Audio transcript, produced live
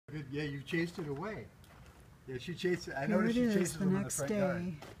Good. Yeah, you chased it away. Yeah, she chased it. I Here noticed it she is, chases the them in the next front day.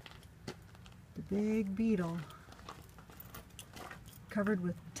 yard. The big beetle, covered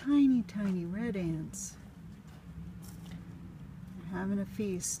with tiny, tiny red ants. They're having a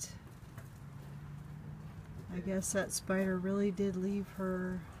feast. I guess that spider really did leave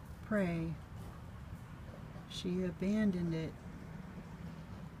her prey. She abandoned it.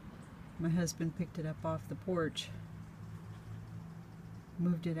 My husband picked it up off the porch,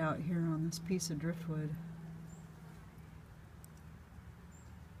 moved it out here on this piece of driftwood.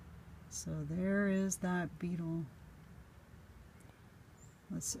 So there is that beetle.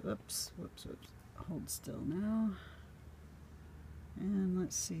 Let's see, whoops. Hold still now. And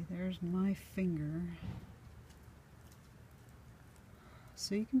let's see, there's my finger.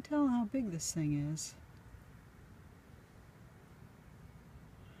 So you can tell how big this thing is.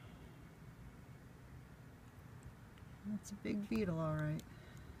 That's a big beetle, all right.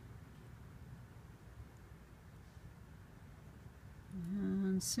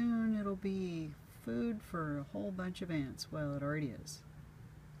 And soon it'll be food for a whole bunch of ants. Well, it already is.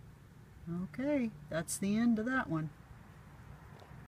 Okay, that's the end of that one.